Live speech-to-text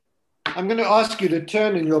I'm going to ask you to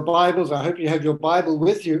turn in your Bibles. I hope you have your Bible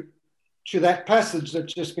with you to that passage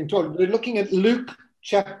that's just been taught. We're looking at Luke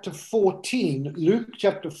chapter 14. Luke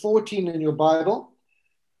chapter 14 in your Bible.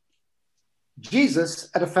 Jesus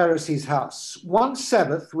at a Pharisee's house. One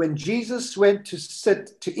Sabbath, when Jesus went to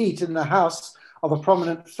sit to eat in the house of a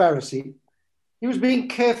prominent Pharisee, he was being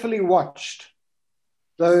carefully watched.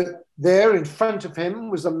 Though there in front of him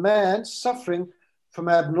was a man suffering from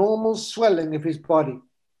abnormal swelling of his body.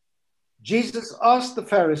 Jesus asked the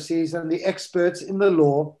Pharisees and the experts in the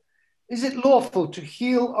law, is it lawful to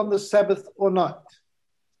heal on the Sabbath or not?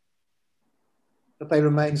 But they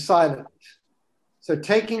remained silent. So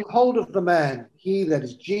taking hold of the man, he, that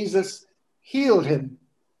is Jesus, healed him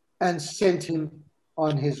and sent him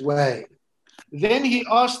on his way. Then he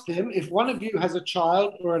asked them, if one of you has a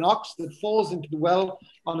child or an ox that falls into the well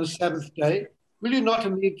on a Sabbath day, will you not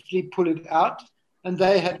immediately pull it out? And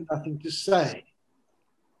they had nothing to say.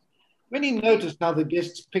 When he noticed how the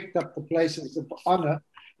guests picked up the places of honor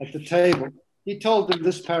at the table, he told them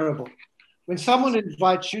this parable. When someone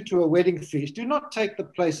invites you to a wedding feast, do not take the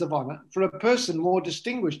place of honor, for a person more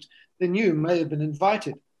distinguished than you may have been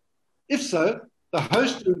invited. If so, the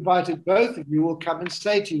host who invited both of you will come and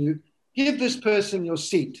say to you, give this person your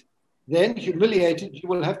seat. Then, humiliated, you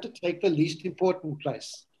will have to take the least important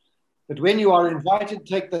place. But when you are invited,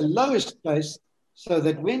 take the lowest place, so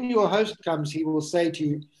that when your host comes, he will say to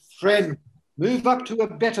you, friend, move up to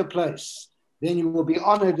a better place. Then you will be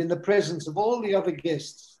honored in the presence of all the other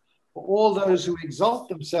guests. For all those who exalt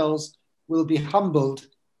themselves will be humbled,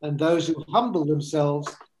 and those who humble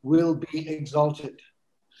themselves will be exalted.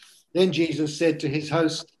 Then Jesus said to his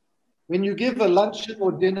host, when you give a luncheon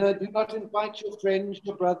or dinner, do not invite your friends,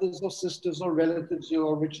 your brothers or sisters or relatives,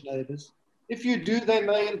 your rich neighbors. If you do, they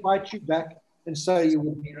may invite you back, and so you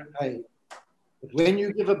will be repaid. But when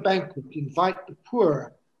you give a banquet, invite the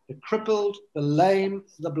poor, the crippled, the lame,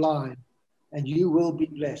 the blind, and you will be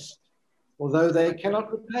blessed. Although they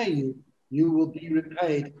cannot repay you, you will be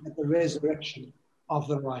repaid at the resurrection of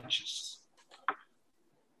the righteous.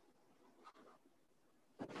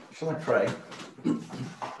 Shall I pray?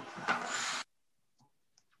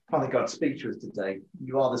 Father God, speak to us today.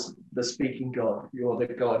 You are the speaking God. You are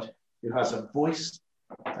the God who has a voice.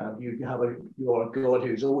 You are a God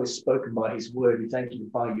who's always spoken by his word. We thank you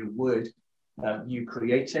by your word you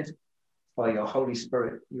created. By your Holy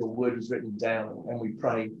Spirit, your word was written down. And we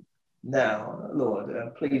pray now, Lord,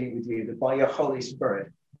 pleading with you that by your Holy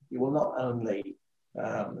Spirit, you will not only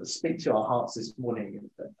speak to our hearts this morning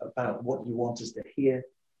about what you want us to hear,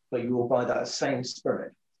 but you will, by that same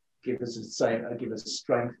Spirit, give us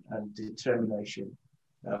strength and determination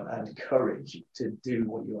and courage to do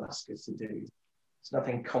what you ask us to do. There's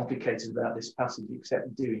nothing complicated about this passage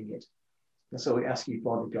except doing it. And so we ask you,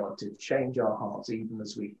 Father God, to change our hearts even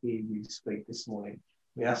as we hear you speak this morning.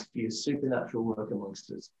 We ask for your supernatural work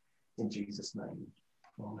amongst us. In Jesus' name.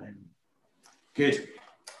 Amen. Good.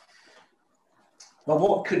 Well,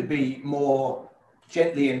 what could be more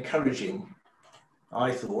gently encouraging,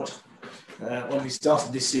 I thought, when we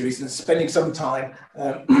started this series and spending some time,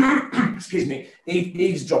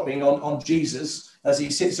 eavesdropping on Jesus as he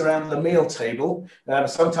sits around the meal table,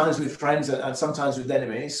 sometimes with friends and sometimes with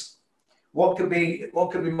enemies. What could be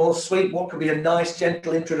more sweet? What could be a nice,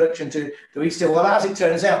 gentle introduction to Easter? Well, as it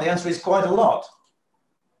turns out, the answer is quite a lot.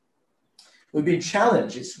 We've been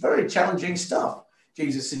challenged. It's very challenging stuff.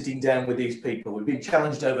 Jesus sitting down with these people. We've been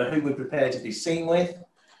challenged over who we're prepared to be seen with.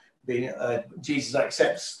 Jesus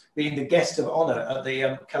accepts being the guest of honor at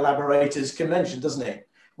the collaborators convention, doesn't he?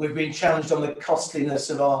 We've been challenged on the costliness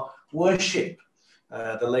of our worship.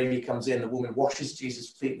 The lady comes in, the woman washes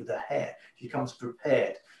Jesus' feet with her hair. She comes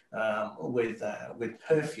prepared with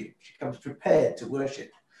perfume. She comes prepared to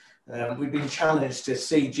worship. We've been challenged to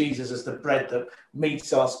see Jesus as the bread that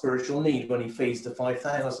meets our spiritual need when he feeds the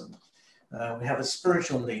 5,000. We have a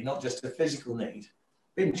spiritual need, not just a physical need.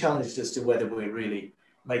 We've been challenged as to whether we're really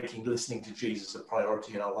making listening to Jesus a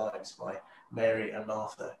priority in our lives by Mary and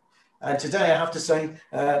Martha. And today I have to say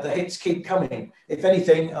the hits keep coming. If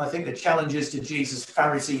anything, I think the challenges to Jesus'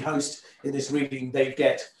 Pharisee host in this reading they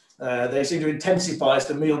seem to intensify as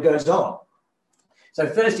the meal goes on. So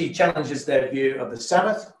first he challenges their view of the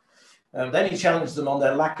Sabbath. Then he challenges them on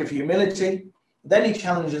their lack of humility. Then he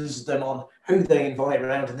challenges them on who they invite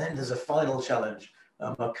around. And then there's a final challenge,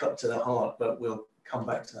 a cut to the heart, but we'll come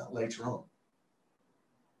back to that later on.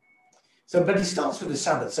 But he starts with the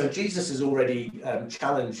Sabbath. So Jesus has already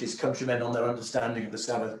challenged his countrymen on their understanding of the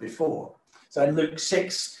Sabbath before. So in Luke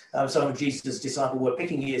 6, some of Jesus' disciples were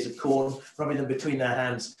picking ears of corn, rubbing them between their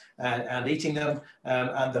hands and eating them.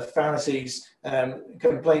 And the Pharisees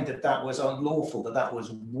complained that that was unlawful, that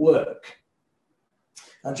was work.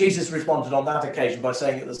 And Jesus responded on that occasion by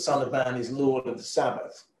saying that the Son of Man is Lord of the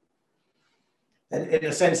Sabbath. And in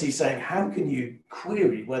a sense, he's saying, how can you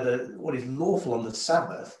query whether what is lawful on the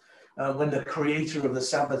Sabbath when the creator of the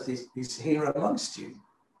Sabbath is here amongst you?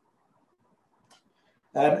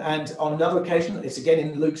 And on another occasion, it's again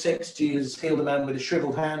in Luke 6, Jesus healed a man with a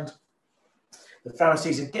shriveled hand. The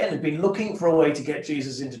Pharisees again had been looking for a way to get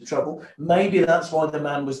Jesus into trouble. Maybe that's why the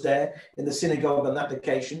man was there in the synagogue on that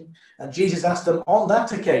occasion. And Jesus asked them on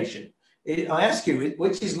that occasion, I ask you,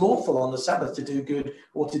 which is lawful on the Sabbath, to do good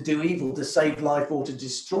or to do evil, to save life or to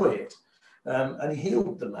destroy it? And he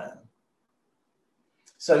healed the man.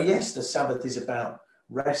 So yes, the Sabbath is about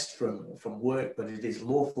rest from work, but it is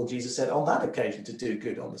lawful, Jesus said, on that occasion to do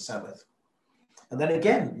good on the Sabbath. And then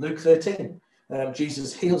again, Luke 13,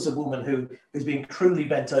 Jesus heals a woman who's been cruelly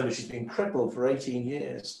bent over. She's been crippled for 18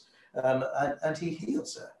 years, and he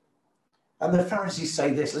heals her. And the Pharisees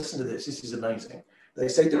say this, listen to this, this is amazing. They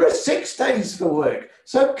say, there are 6 days for work,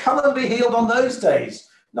 so come and be healed on those days,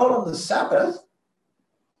 not on the Sabbath.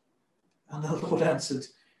 And the Lord answered,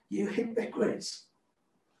 you hypocrites.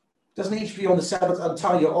 Doesn't each of you on the Sabbath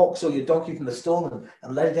untie your ox or your donkey from the stall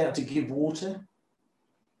and let it out to give water?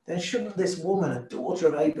 Then shouldn't this woman, a daughter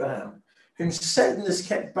of Abraham, whom Satan has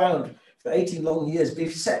kept bound for 18 long years, be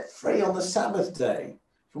set free on the Sabbath day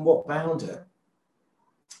from what bound her?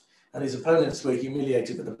 And his opponents were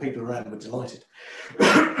humiliated, but the people around were delighted.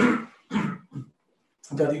 I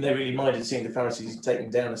don't think they really minded seeing the Pharisees taken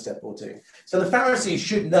down a step or two. So the Pharisees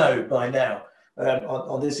should know by now,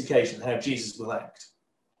 on this occasion, how Jesus will act.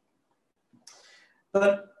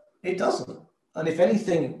 But it doesn't. And if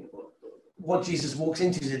anything, what Jesus walks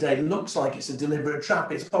into today looks like it's a deliberate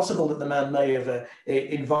trap. It's possible that the man may have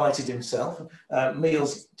invited himself.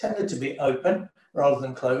 Meals tended to be open rather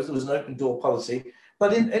than closed. There was an open door policy.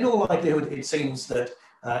 But in all likelihood, it seems that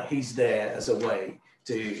he's there as a way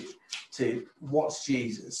to watch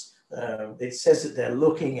Jesus. It says that they're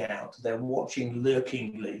looking out, they're watching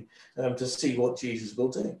lurkingly to see what Jesus will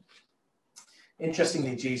do.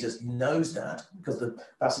 Interestingly, Jesus knows that because the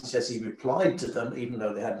passage says he replied to them, even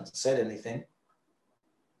though they hadn't said anything.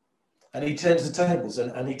 And he turns the tables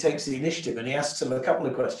and he takes the initiative and he asks them a couple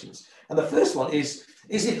of questions. And the first one is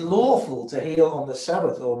it lawful to heal on the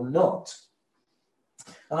Sabbath or not?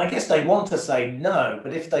 And I guess they want to say no,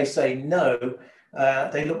 but if they say no,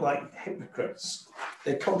 they look like hypocrites.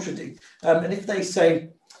 They contradict. And if they say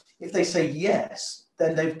yes,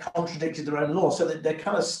 then they've contradicted their own law. So that they're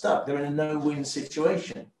kind of stuck. They're in a no-win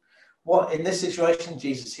situation. In this situation,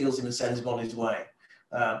 Jesus heals him and sends him on his way.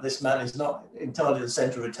 This man is not entirely the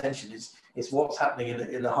center of attention. It's what's happening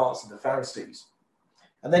in the hearts of the Pharisees.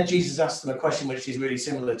 And then Jesus asks them a question which is really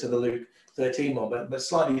similar to the Luke 13 one, but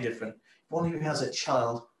slightly different. One who has a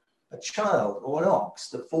child or an ox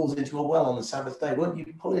that falls into a well on the Sabbath day, won't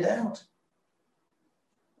you pull it out?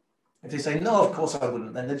 If they say, no, of course I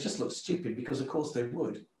wouldn't, then they just look stupid because of course they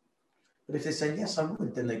would. But if they say, yes, I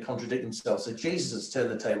would, then they contradict themselves. So Jesus has turned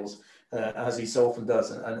the tables, as he so often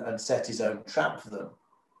does, and set his own trap for them.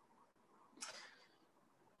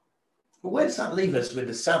 But where does that leave us with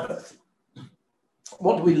the Sabbath?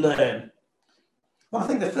 What do we learn? Well, I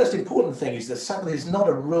think the first important thing is the Sabbath is not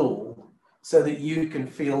a rule so that you can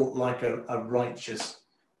feel like a righteous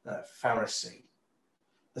Pharisee.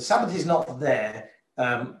 The Sabbath is not there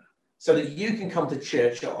so that you can come to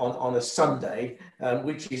church on a Sunday,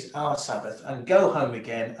 which is our Sabbath, and go home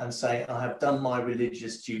again and say, I have done my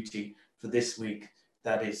religious duty for this week.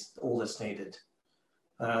 That is all that's needed.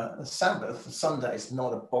 The Sabbath, Sunday, is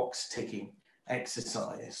not a box-ticking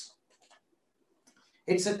exercise.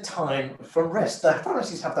 It's a time for rest. The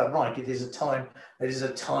Pharisees have that right. It is a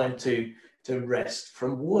time to rest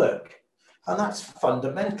from work. And that's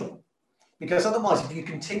fundamental. Because otherwise, if you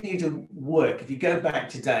continue to work, if you go back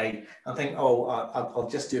today and think, I'll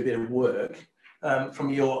just do a bit of work from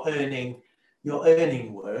your earning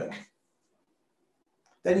work,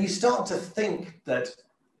 then you start to think that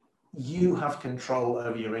you have control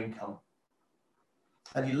over your income.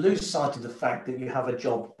 And you lose sight of the fact that you have a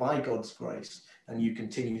job by God's grace and you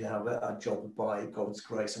continue to have a job by God's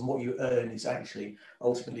grace. And what you earn is actually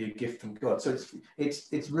ultimately a gift from God. So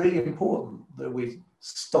it's really important that we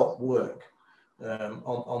stop work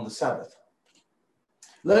on the Sabbath.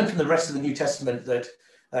 Learn from the rest of the New Testament that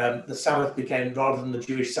the Sabbath became, rather than the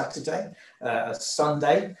Jewish Saturday, a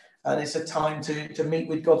Sunday, and it's a time to meet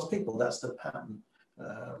with God's people. That's the pattern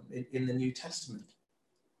in the New Testament.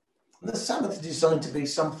 And the Sabbath is designed to be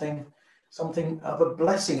something something of a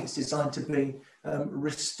blessing. It's designed to be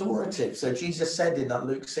restorative. So Jesus said in that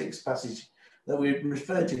Luke 6 passage that we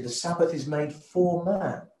referred to, the Sabbath is made for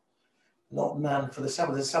man, not man for the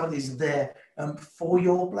Sabbath. The Sabbath is there for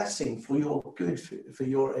your blessing, for your good, for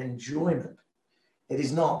your enjoyment. It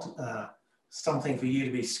is not something for you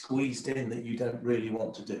to be squeezed in that you don't really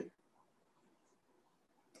want to do.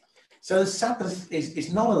 So the Sabbath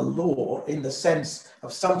is not a law in the sense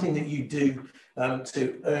of something that you do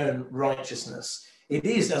to earn righteousness. It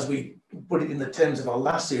is, as we put it in the terms of our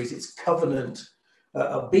last series, it's covenant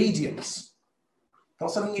obedience.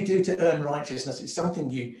 Not something you do to earn righteousness. It's something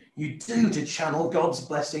you do to channel God's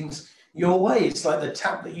blessings your way. It's like the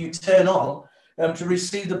tap that you turn on to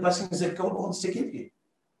receive the blessings that God wants to give you.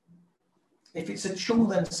 If it's a chore,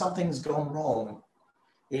 then something's gone wrong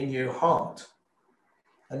in your heart.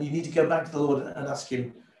 And you need to go back to the Lord and ask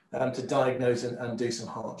him to diagnose and do some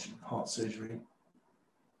heart surgery.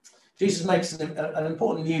 Jesus makes an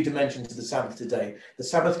important new dimension to the Sabbath today. The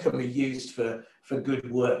Sabbath can be used for good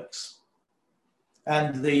works.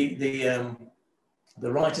 And the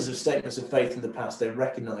writers of statements of faith in the past, they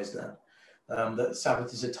recognise that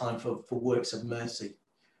Sabbath is a time for works of mercy.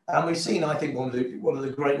 And we've seen, I think, one of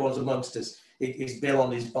the great ones amongst us is Bill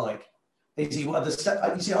on his bike. I think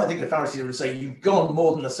the Pharisees would say, you've gone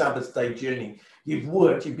more than a Sabbath day journey. You've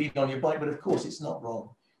worked, you've been on your bike, but of course it's not wrong.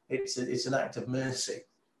 It's an act of mercy.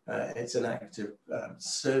 It's an act of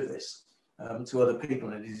service to other people,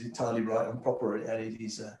 and it is entirely right and proper, and it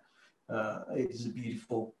is a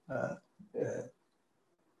beautiful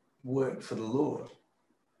work for the Lord.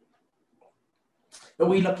 But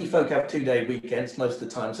we lucky folk have 2-day weekends most of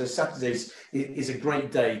the time, so Saturdays is a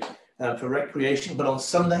great day for recreation, but on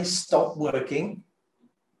Sundays, stop working,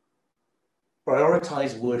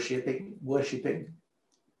 prioritize worshipping,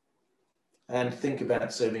 and think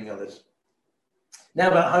about serving others. Now,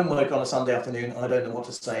 about homework on a Sunday afternoon, I don't know what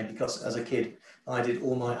to say, because as a kid, I did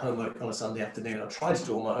all my homework on a Sunday afternoon. I tried to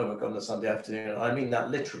do all my homework on a Sunday afternoon. I mean that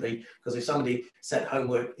literally, because if somebody set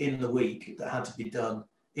homework in the week that had to be done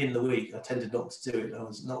in the week, I tended not to do it. I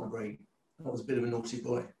was a bit of a naughty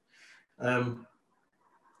boy.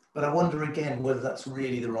 But I wonder again whether that's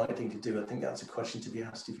really the right thing to do. I think that's a question to be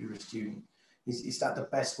asked if you're a student. Is that the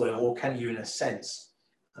best way, or can you, in a sense,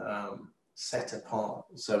 set apart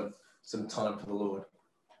some time for the Lord?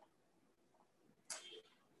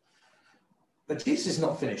 But Jesus is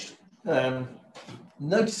not finished.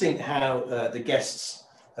 Noticing how the guests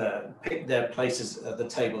pick their places at the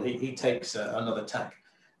table, he takes another tack.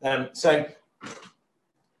 So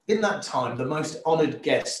in that time, the most honoured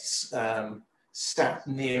guests sat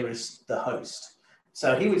nearest the host.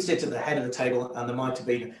 So he would sit at the head of the table, and there might have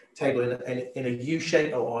been a table in a U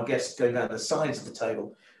shape, or I guess going down the sides of the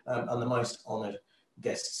table, and the most honoured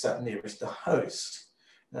guests sat nearest the host.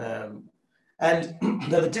 And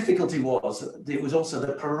the difficulty was that it was also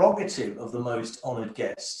the prerogative of the most honoured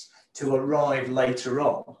guests to arrive later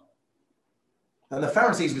on. And the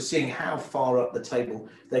Pharisees were seeing how far up the table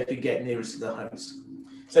they could get nearest to the host.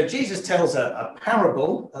 So Jesus tells a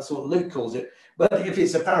parable, that's what Luke calls it, but if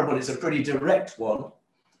it's a parable, it's a pretty direct one.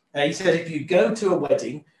 He said, if you go to a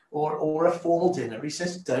wedding or a formal dinner, he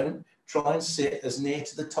says, don't try and sit as near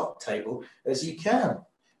to the top table as you can,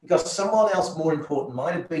 because someone else more important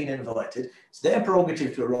might have been invited. It's their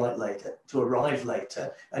prerogative to arrive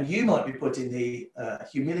later, and you might be put in the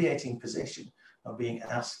humiliating position of being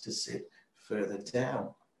asked to sit further down.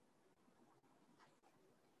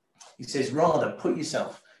 He says, rather put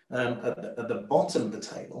yourself at the bottom of the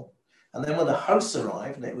table, and then when the hosts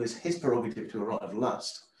arrive, and it was his prerogative to arrive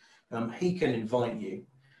last, he can invite you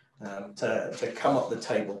to come up the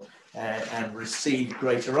table and receive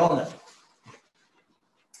greater honour.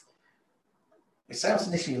 It sounds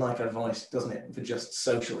initially like advice, doesn't it, for just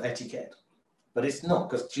social etiquette? But it's not,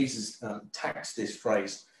 because Jesus tacks this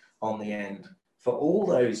phrase on the end. For all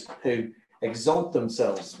those who exalt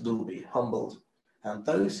themselves will be humbled, and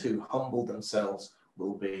those who humble themselves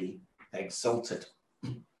will be exalted.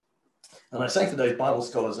 And I say to those Bible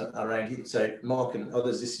scholars around here, so Mark and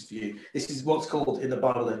others, this is for you. This is what's called in the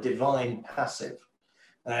Bible a divine passive.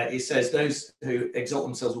 It says those who exalt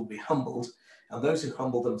themselves will be humbled, and those who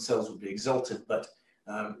humble themselves will be exalted. But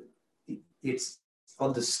it's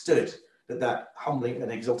understood that humbling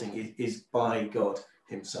and exalting is by God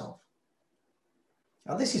himself.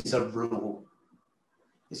 Now, this is a rule.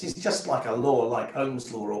 This is just like a law, like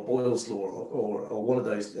Ohm's law or Boyle's law or one of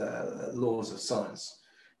those laws of science.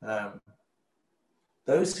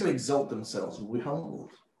 Those who exalt themselves will be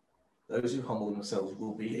humbled. Those who humble themselves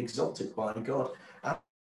will be exalted by God.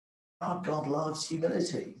 Our God loves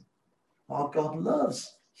humility. Our God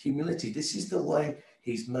loves humility. This is the way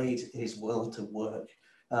He's made his will to work.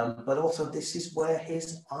 But also this is where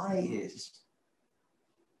his eye is.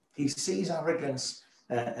 He sees arrogance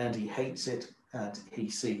and he hates it, and he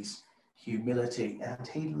sees humility and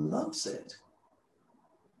he loves it.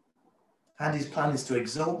 And his plan is to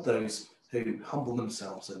exalt those who humble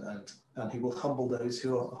themselves, and he will humble those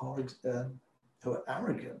who are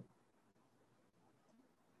arrogant.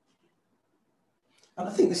 And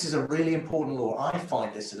I think this is a really important law. I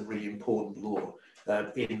find this a really important law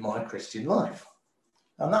in my Christian life.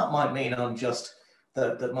 And that might mean I'm just,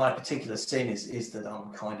 that my particular sin is that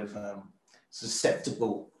I'm kind of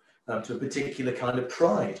susceptible to a particular kind of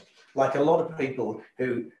pride. Like a lot of people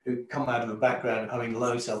who come out of a background of having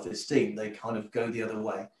low self-esteem, they kind of go the other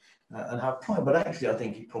way and have pride. But actually, I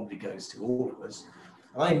think it probably goes to all of us.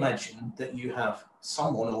 I imagine that you have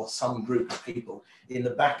someone or some group of people in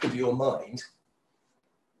the back of your mind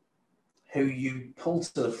who you pull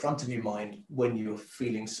to the front of your mind when you're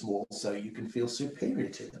feeling small, so you can feel superior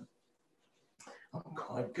to them. I'm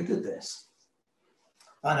quite good at this.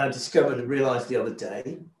 And I discovered and realized the other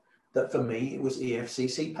day that for me, it was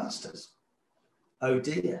EFCC pastors. Oh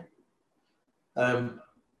dear. I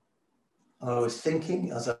was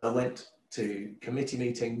thinking as I went to committee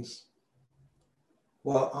meetings,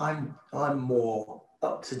 well, I'm more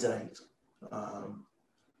up to date,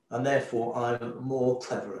 and therefore I'm more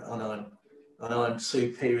clever, and I'm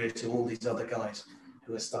superior to all these other guys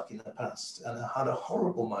who are stuck in the past. And I had a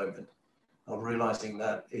horrible moment of realizing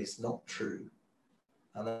that is not true,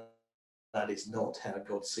 and that is not how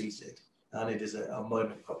God sees it. And it is a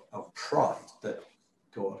moment of pride that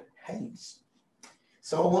God hates.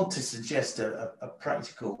 So I want to suggest a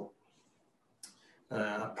practical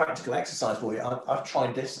exercise for you. I've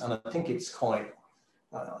tried this, and I think it's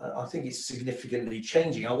significantly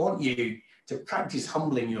changing. I want you to practice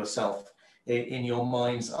humbling yourself in your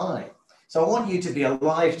mind's eye. So I want you to be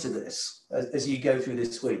alive to this as you go through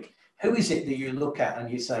this week. Who is it that you look at and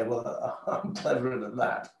you say, well, I'm cleverer than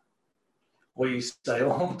that? Or you say,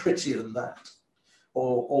 oh, I'm prettier than that,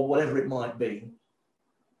 or whatever it might be.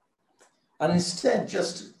 And instead,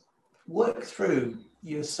 just work through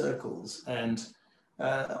your circles and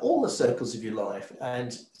all the circles of your life,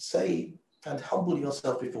 and say and humble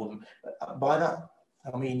yourself before them. By that,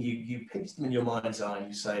 I mean you picture them in your mind's eye and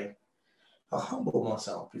you say, I humble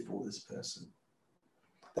myself before this person.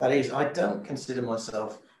 That is, I don't consider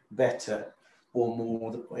myself better or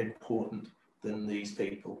more important than these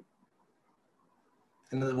people.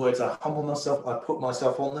 In other words, I humble myself, I put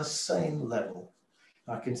myself on the same level.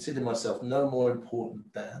 I consider myself no more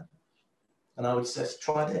important than, and I would say,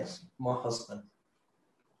 try this, my husband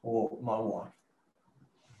or my wife,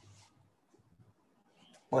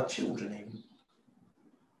 my children even.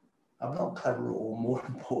 I'm not cleverer or more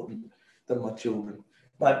important than my children.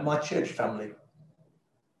 My church family.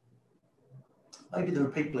 Maybe there are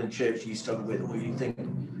people in church you struggle with, or you think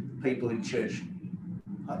people in church,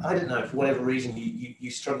 I don't know, for whatever reason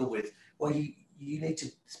you struggle with. Well, you need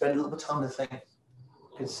to spend a little bit of time to think,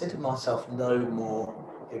 consider myself no more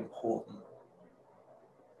important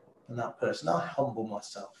than that person. I humble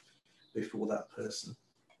myself before that person.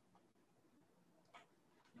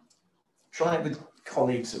 Try it with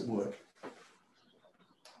colleagues at work.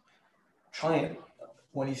 Try it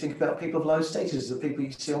when you think about people of low status, the people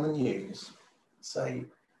you see on the news. Say,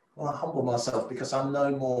 well, I humble myself because I'm no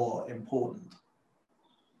more important.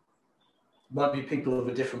 It might be people of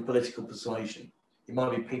a different political persuasion. It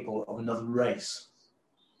might be people of another race.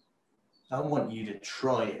 I want you to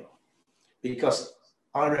try it, because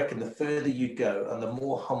I reckon the further you go and the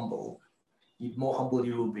more humble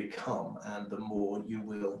you will become, and the more you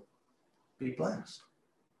will be blessed.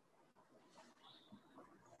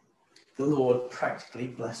 The Lord practically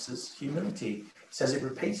blesses humility. It says it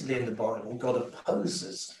repeatedly in the Bible. God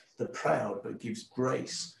opposes the proud but gives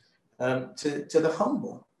grace to the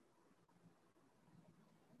humble.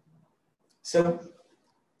 So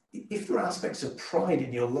if there are aspects of pride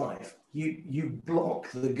in your life, you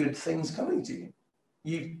block the good things coming to you.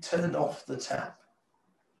 You've turned off the tap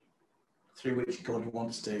through which God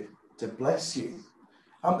wants to bless you.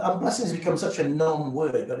 And blessing has become such a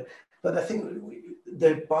non-word, but I think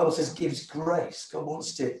the Bible says gives grace. God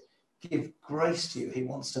wants to give grace to you. He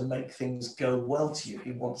wants to make things go well to you.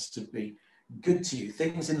 He wants to be good to you.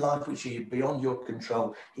 Things in life which are beyond your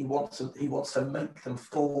control, he wants to make them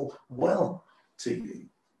fall well to you.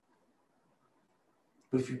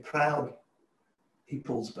 But if you're proud, he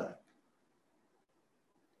pulls back.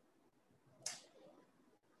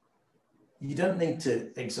 You don't need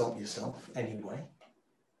to exalt yourself anyway,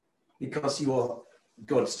 because you are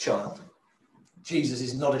God's child. Jesus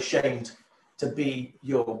is not ashamed to be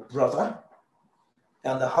your brother.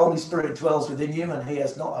 and the Holy Spirit dwells within you, and he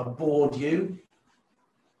has not abhorred you,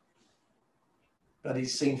 but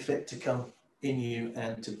he's seen fit to come in you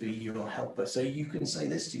and to be your helper. So you can say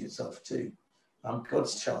this to yourself too. I'm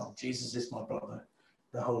God's child. Jesus is my brother.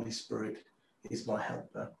 The Holy Spirit is my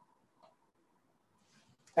helper.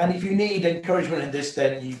 And if you need encouragement in this,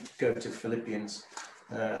 then you go to Philippians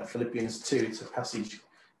 2. It's a passage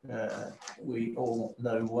we all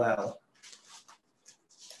know well.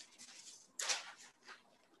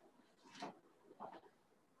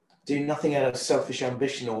 Do nothing out of selfish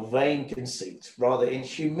ambition or vain conceit. Rather, in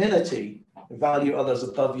humility, value others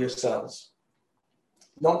above yourselves,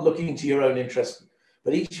 not looking to your own interest,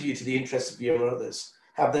 but each of you to the interests of your others.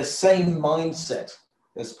 Have the same mindset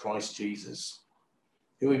as Christ Jesus,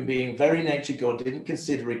 who in being very nature God didn't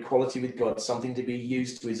consider equality with God something to be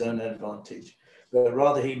used to his own advantage, but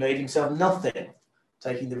rather he made himself nothing,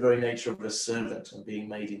 taking the very nature of a servant and being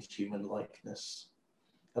made in human likeness.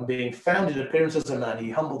 And being found in appearance as a man, he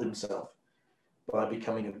humbled himself by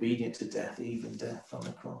becoming obedient to death, even death on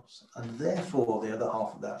the cross. And therefore, the other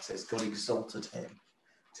half of that says, God exalted him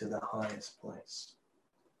to the highest place.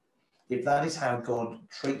 If that is how God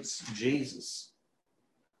treats Jesus,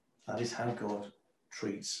 that is how God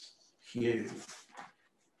treats you.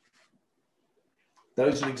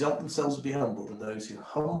 Those who exalt themselves will be humbled, and those who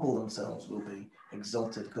humble themselves will be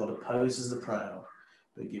exalted. God opposes the proud,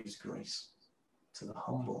 but gives grace to the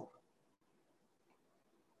humble.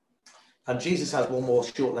 And Jesus has one more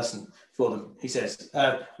short lesson for them. He says,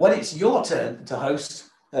 when it's your turn to host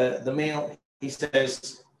the meal, he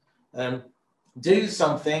says, do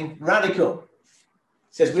something radical.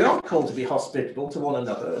 He says, we are called to be hospitable to one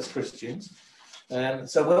another as Christians.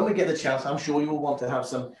 So when we get the chance, I'm sure you will want to have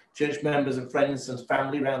some church members and friends and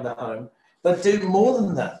family around the home, but do more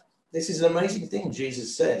than that. This is an amazing thing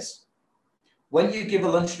Jesus says. When you give a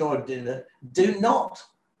luncheon or a dinner, do not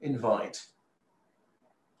invite.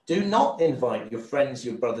 Do not invite your friends,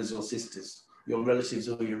 your brothers or sisters, your relatives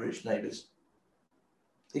or your rich neighbours.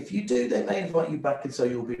 If you do, they may invite you back, and so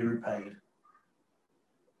you'll be repaid.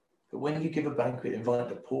 But when you give a banquet, invite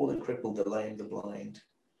the poor, the crippled, the lame, the blind,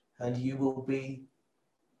 and you will be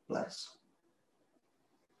blessed.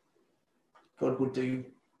 God will do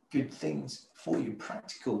good things for you,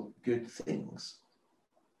 practical good things.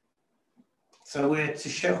 So we're to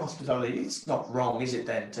show hospitality. It's not wrong, is it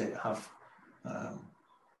then, to have our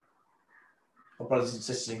brothers and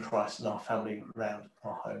sisters in Christ and our family around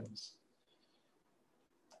our homes.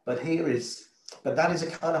 But that is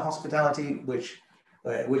a kind of hospitality which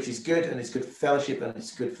is good, and it's good for fellowship, and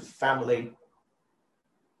it's good for family.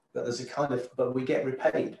 But but we get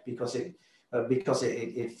repaid because it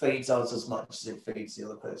feeds us as much as it feeds the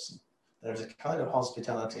other person. There's a kind of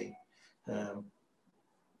hospitality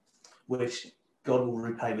which God will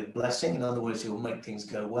repay with blessing. In other words, he will make things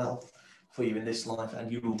go well for you in this life,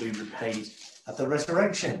 and you will be repaid at the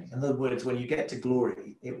resurrection. In other words, when you get to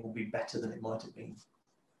glory, it will be better than it might have been.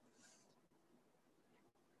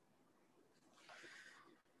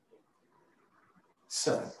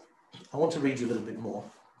 So, I want to read you a little bit more.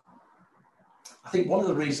 I think one of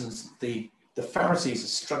the reasons the Pharisees are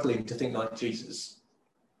struggling to think like Jesus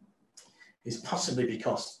is possibly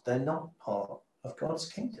because they're not part of God's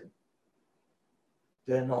kingdom.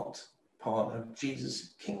 They're not part of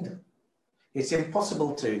Jesus' kingdom. It's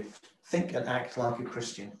impossible to think and act like a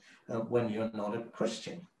Christian when you're not a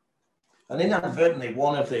Christian. And inadvertently,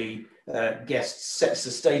 one of the guests sets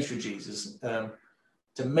the stage for Jesus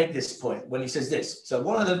to make this point when he says this. So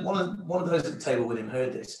one of those at the table with him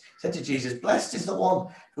heard this. He said to Jesus, "Blessed is the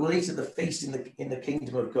one who will eat at the feast in the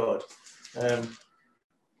kingdom of God."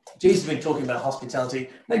 Jesus has been talking about hospitality.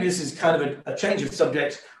 Maybe this is kind of a change of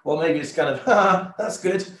subject, or maybe it's kind of, that's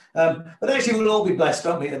good. But actually, we'll all be blessed,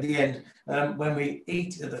 won't we, at the end, when we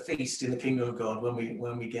eat at the feast in the kingdom of God,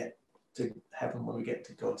 when we get to heaven, when we get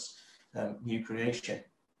to God's new creation.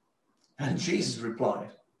 And Jesus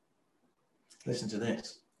replied, listen to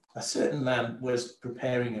this. A certain man was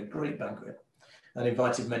preparing a great banquet and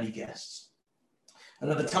invited many guests. And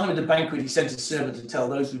at the time of the banquet, he sent his servant to tell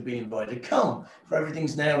those who'd be invited, "Come, for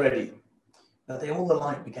everything's now ready." But they all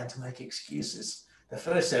alike began to make excuses. The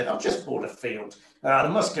first said, "I've just bought a field. I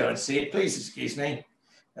must go and see it. Please excuse me."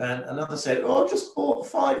 And another said, "Oh, I've just bought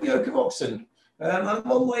 5 yoke of oxen. I'm on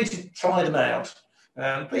my way to try them out.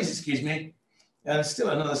 Please excuse me." And still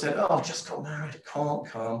another said, "Oh, I've just got married. I can't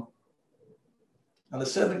come." And the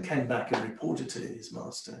servant came back and reported to his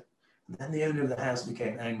master. And then the owner of the house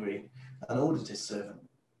became angry and ordered his servant,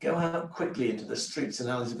 "Go out quickly into the streets and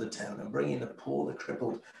alleys of the town and bring in the poor, the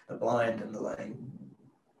crippled, the blind, and the lame."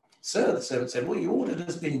 "Sir," the servant said, "what you ordered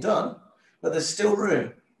has been done, but there's still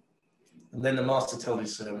room." And then the master told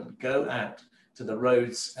his servant, go out to the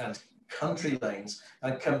roads and country lanes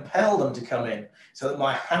and compel them to come in, so that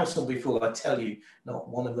my house will be full. I tell you, not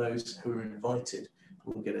one of those who are invited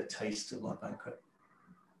will get a taste of my banquet.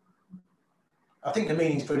 I think the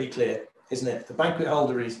meaning's pretty clear, isn't it? The banquet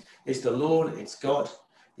holder is the Lord, it's God.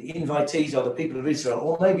 The invitees are the people of Israel.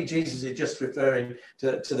 Or maybe Jesus is just referring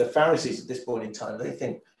to the Pharisees at this point in time. They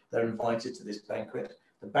think they're invited to this banquet.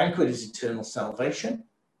 The banquet is eternal salvation.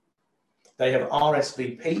 They have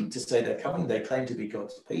RSVP to say they're coming. They claim to be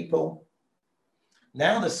God's people.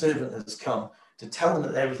 Now the servant has come to tell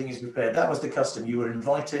them that everything is prepared. That was the custom. You were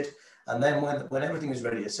invited. And then when everything is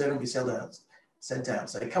ready, a servant will be sent out.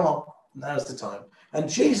 Say, come on, now's the time. And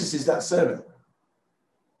Jesus is that servant.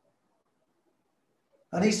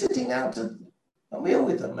 And he's sitting down to a meal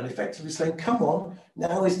with them and effectively saying, come on,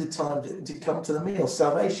 now is the time to come to the meal.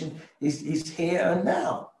 Salvation is here and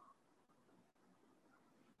now.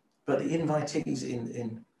 But the invitees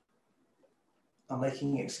are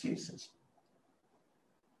making excuses.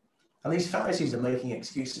 And these Pharisees are making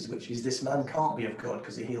excuses, which is this man can't be of God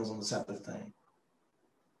because he heals on the Sabbath day.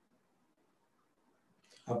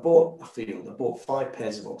 I bought a field, I bought 5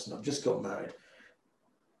 pairs of oxen, I've just got married.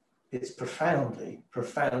 It's profoundly,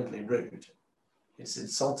 profoundly rude. It's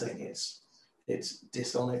insulting, it's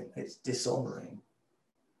dishonoring.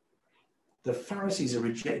 The Pharisees are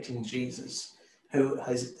rejecting Jesus, who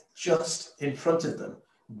has just in front of them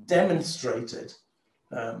demonstrated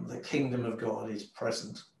the kingdom of God is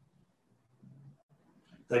present.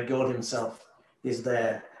 That God himself is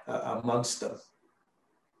there amongst them.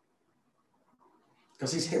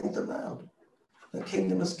 Because he's healed the land. The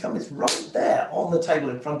kingdom has come. It's right there on the table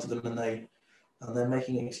in front of them, and they're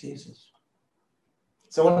making excuses.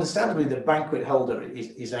 So understandably, the banquet holder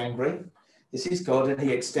is angry. This is God, and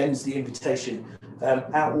he extends the invitation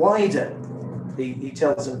out wider. He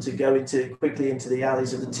tells them to go quickly into the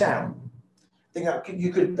alleys of the town. I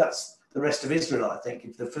think that's the rest of Israel, I think.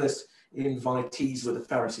 If the first invitees were the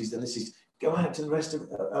Pharisees, then this is go out to the rest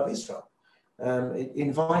of Israel.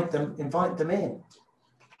 Invite them in.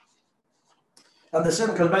 And the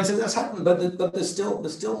servant comes back and says, that's happened, but there's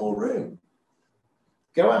still more room.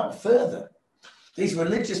 Go out further. These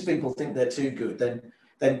religious people think they're too good.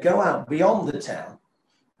 Then go out beyond the town.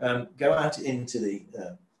 Go out into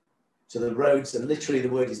to the roads, and literally the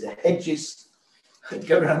word is the hedges.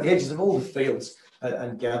 Go around the edges of all the fields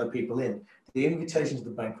and gather people in. The invitation to the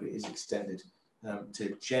banquet is extended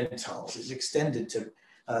to Gentiles. It's extended to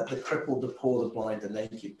the crippled, the poor, the blind, the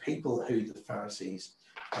naked, people who the Pharisees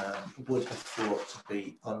would have thought to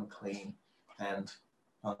be unclean and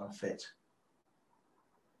unfit.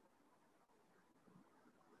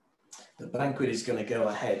 The banquet is going to go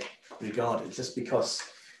ahead regardless. Just because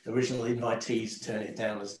the original invitees turn it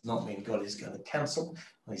down does not mean God is going to cancel.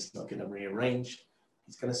 He's not going to rearrange.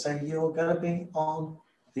 He's going to say, you're going to be on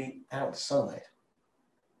the outside.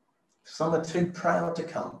 If some are too proud to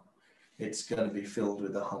come, it's going to be filled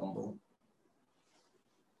with the humble.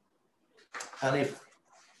 And if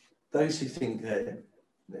those who think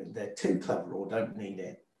they're too clever or don't need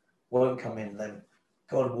it won't come in, then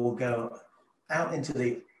God will go out into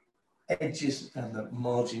the edges and the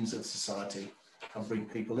margins of society and bring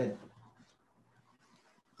people in.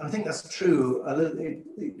 And I think that's true.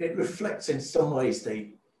 It reflects in some ways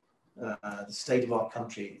the state of our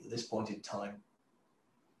country at this point in time.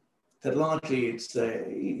 That largely it's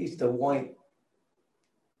the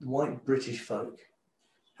white British folk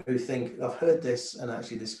who think, I've heard this, and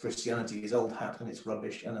actually this Christianity is old hat and it's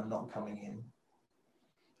rubbish, and I'm not coming in.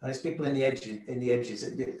 And it's people in the edges.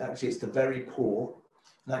 Actually, it's the very poor,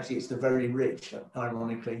 and actually it's the very rich,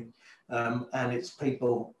 ironically, and it's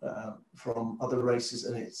people from other races,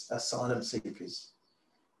 and it's asylum seekers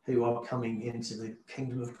who are coming into the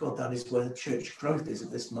kingdom of God. That is where the church growth is at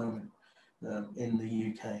this moment in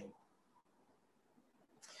the UK.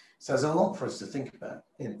 So there's a lot for us to think about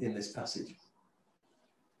in this passage.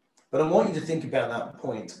 But I want you to think about that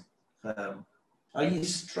point. Are you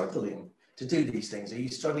struggling to do these things? Are you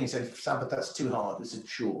struggling to say, Sabbath, that's too hard, it's a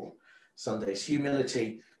chore. Sundays,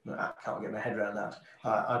 humility, I can't get my head around that.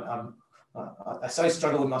 I so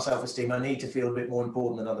struggle with my self-esteem, I need to feel a bit more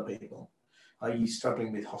important than other people. Are you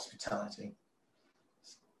struggling with hospitality?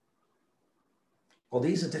 Well,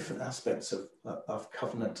 these are different aspects of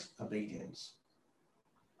covenant obedience.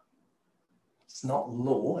 It's not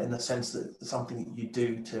law in the sense that it's something that you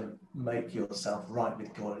do to make yourself right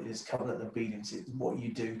with God. It is covenant obedience. It's what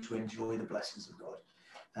you do to enjoy the blessings of God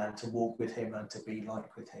and to walk with him and to be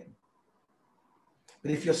like with him.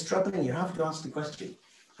 But if you're struggling, you have to ask the question,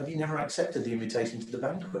 have you never accepted the invitation to the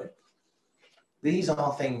banquet? These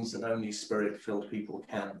are things that only Spirit-filled people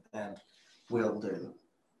can and will do.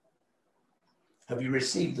 Have you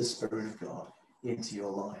received the Spirit of God into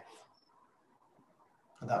your life?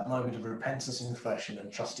 At that moment of repentance and confession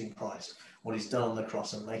and trusting Christ, what he's done on the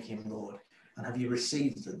cross, and making him Lord. And have you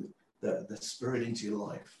received the Spirit into your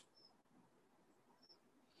life?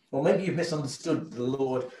 Or maybe you've misunderstood the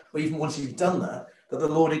Lord, or even once you've done that the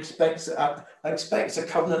Lord expects a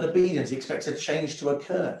covenant obedience. He expects a change to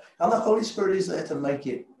occur. And the Holy Spirit is there to make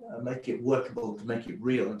it workable, to make it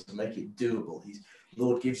real, and to make it doable. The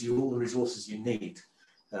Lord gives you all the resources you need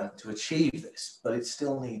to achieve this, but it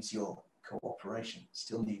still needs your cooperation. It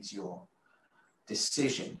still needs your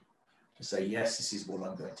decision to say, yes, this is what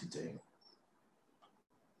I'm going to do.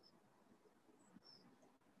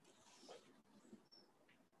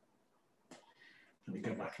 Let me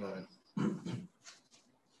go back a moment.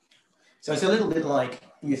 So it's a little bit like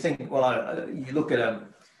you think, well, you look at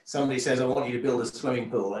somebody says, I want you to build a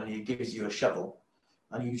swimming pool, and he gives you a shovel,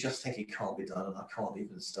 and you just think it can't be done, and I can't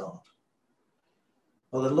even start.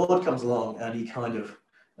 Well, the Lord comes along and he kind of,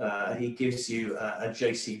 he gives you a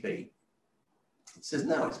JCB. It says,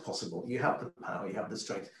 no, it's possible. You have the power, you have the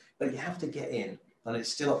strength, but you have to get in, and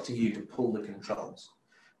it's still up to you to pull the controls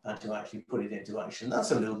and to actually put it into action.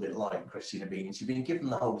 That's a little bit like Christian obedience. You've been given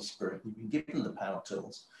the Holy Spirit, you've been given the power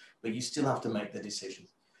tools, but you still have to make the decision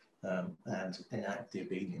and enact the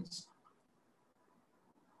obedience.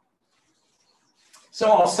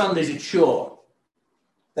 So are Sundays a chore?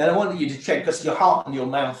 Then I want you to check, because your heart and your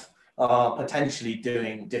mouth are potentially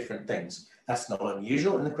doing different things. That's not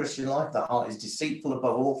unusual in the Christian life. The heart is deceitful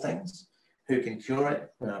above all things. Who can cure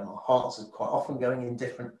it? Our hearts are quite often going in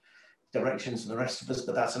different directions than the rest of us,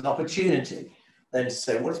 but that's an opportunity then to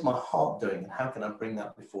say, what is my heart doing, and how can I bring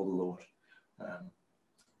that before the Lord?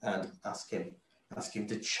 And ask him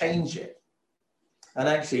to change it. And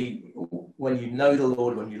actually, when you know the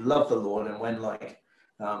Lord, when you love the Lord, and when, like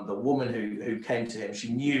the woman who came to him, she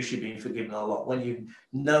knew she'd been forgiven a lot. When you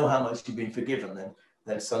know how much you've been forgiven,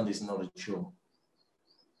 then Sunday's not a chore.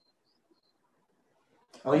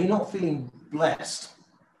 Are you not feeling blessed?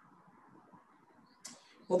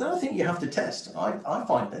 Well, then I think you have to test. I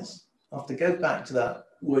find this. I have to go back to that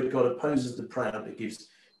word, God opposes the proud, but gives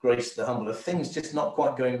grace to the humble. If things just not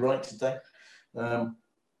quite going right today, I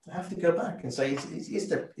have to go back and say, is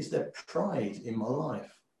there pride in my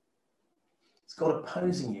life? It's God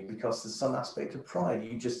opposing you because there's some aspect of pride.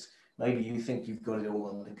 Maybe you think you've got it all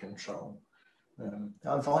under control.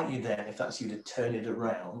 I invite you then, if that's you, to turn it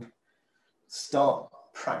around, start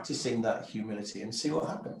practicing that humility and see what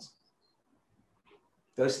happens.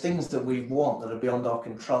 Those things that we want that are beyond our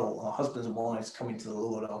control, our husbands and wives coming to the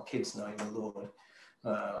Lord, our kids knowing the Lord,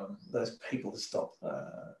 those people to stop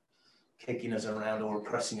kicking us around or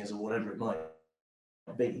oppressing us or whatever it might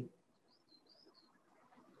be.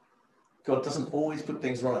 God doesn't always put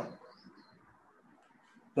things right.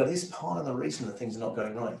 But it's part of the reason that things are not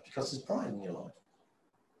going right, because there's pride in your life.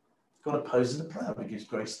 God opposes the proud, but gives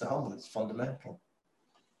grace to the humble. It's fundamental.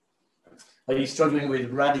 Are you struggling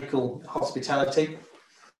with radical hospitality?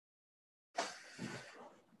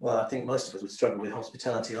 Well, I think most of us would struggle with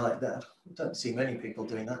hospitality like that. I don't see many people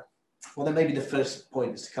doing that. Well, then maybe the first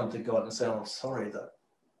point is to come to God and say, oh, I'm sorry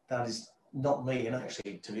that is not me. And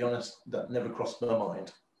actually, to be honest, that never crossed my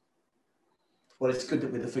mind. Well, it's good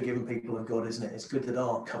that we're the forgiven people of God, isn't it? It's good that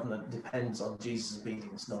our covenant depends on Jesus'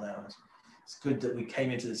 obedience, not ours. It's good that we came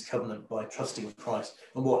into this covenant by trusting in Christ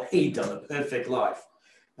and what he'd done, a perfect life,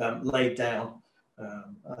 laid down,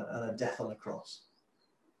 and a death on the cross.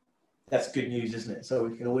 That's good news, isn't it? So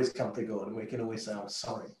we can always come to God and we can always say, I'm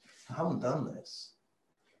sorry, I haven't done this.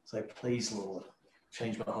 So please, Lord,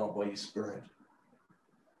 change my heart by your Spirit.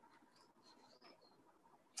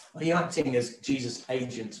 Are you acting as Jesus'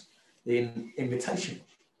 agent in invitation?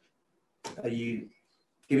 Are you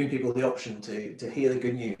giving people the option to hear the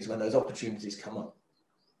good news when those opportunities come up?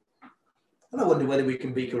 And I wonder whether we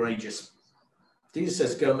can be courageous. Jesus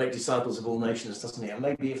says, go and make disciples of all nations, doesn't he? And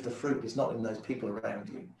maybe if the fruit is not in those people around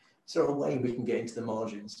you, is there a way we can get into the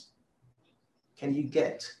margins? Can you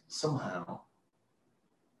get somehow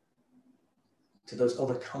to those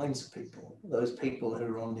other kinds of people, those people who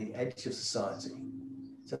are on the edge of society?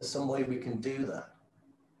 Is there some way we can do that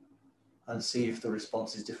and see if the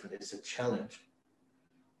response is different? It's a challenge.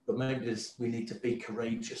 But maybe we need to be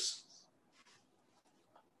courageous.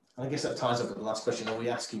 And I guess that ties up with the last question. Are we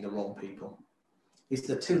asking the wrong people? Is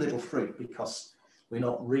there too little fruit because we're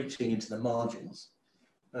not reaching into the margins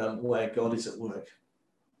where God is at work?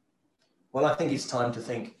 Well, I think it's time to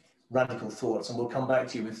think radical thoughts, and we'll come back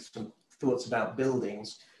to you with some thoughts about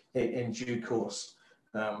buildings in due course.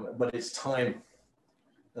 But it's time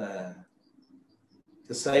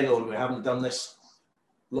to say, Lord, we haven't done this.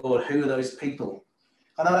 Lord, who are those people?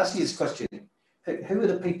 And I'll ask you this question. Who are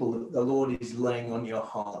the people that the Lord is laying on your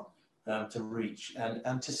heart to reach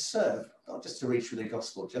and to serve? Not just to reach with the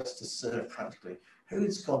gospel, just to serve practically. Who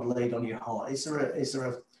has God laid on your heart? Is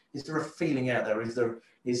there a feeling out there? Is the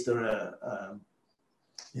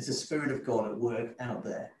Spirit of God at work out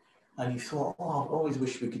there? And you thought, oh, I always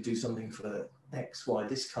wish we could do something for X, Y,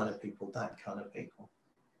 this kind of people, that kind of people.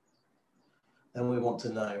 And we want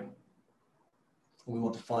to know. We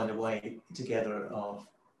want to find a way together of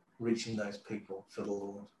reaching those people for the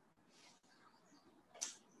Lord.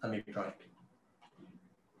 Let me pray.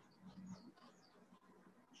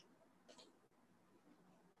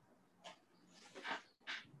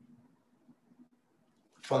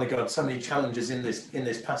 Father God, so many challenges in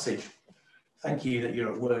this passage. Thank you that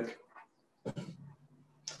you're at work.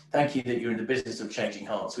 Thank you that you're in the business of changing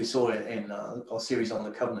hearts. We saw it in our series on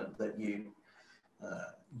the covenant that you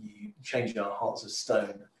change our hearts of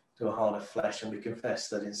stone to a heart of flesh, and we confess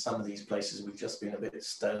that in some of these places we've just been a bit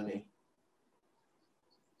stony.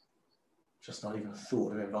 Just not even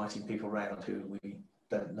thought of inviting people around who we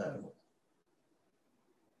don't know.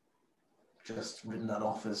 Just written that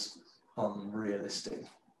off as unrealistic.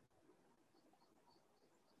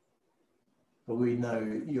 But we know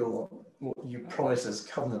what you promise as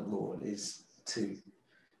covenant, Lord, is to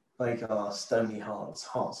make our stony hearts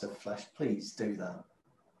of flesh. Please do that.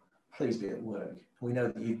 Please be at work. We know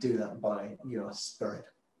that you do that by your Spirit.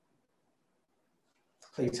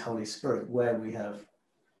 Please, Holy Spirit, where we have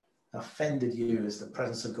offended you as the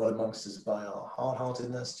presence of God amongst us by our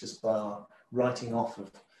hard-heartedness, just by our writing off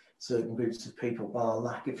of certain groups of people, by our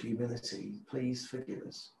lack of humility, please forgive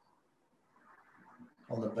us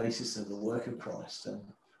on the basis of the work of Christ. And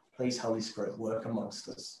please, Holy Spirit, work amongst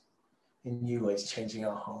us in new ways, changing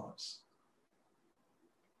our hearts.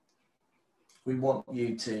 We want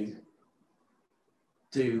you to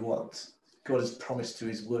do what God has promised to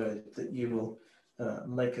his word, that you will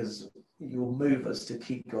you will move us to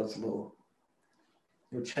keep God's law.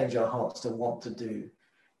 You'll change our hearts to want to do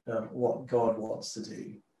what God wants to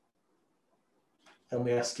do. And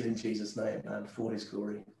we ask it in Jesus' name and for his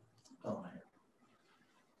glory. Amen.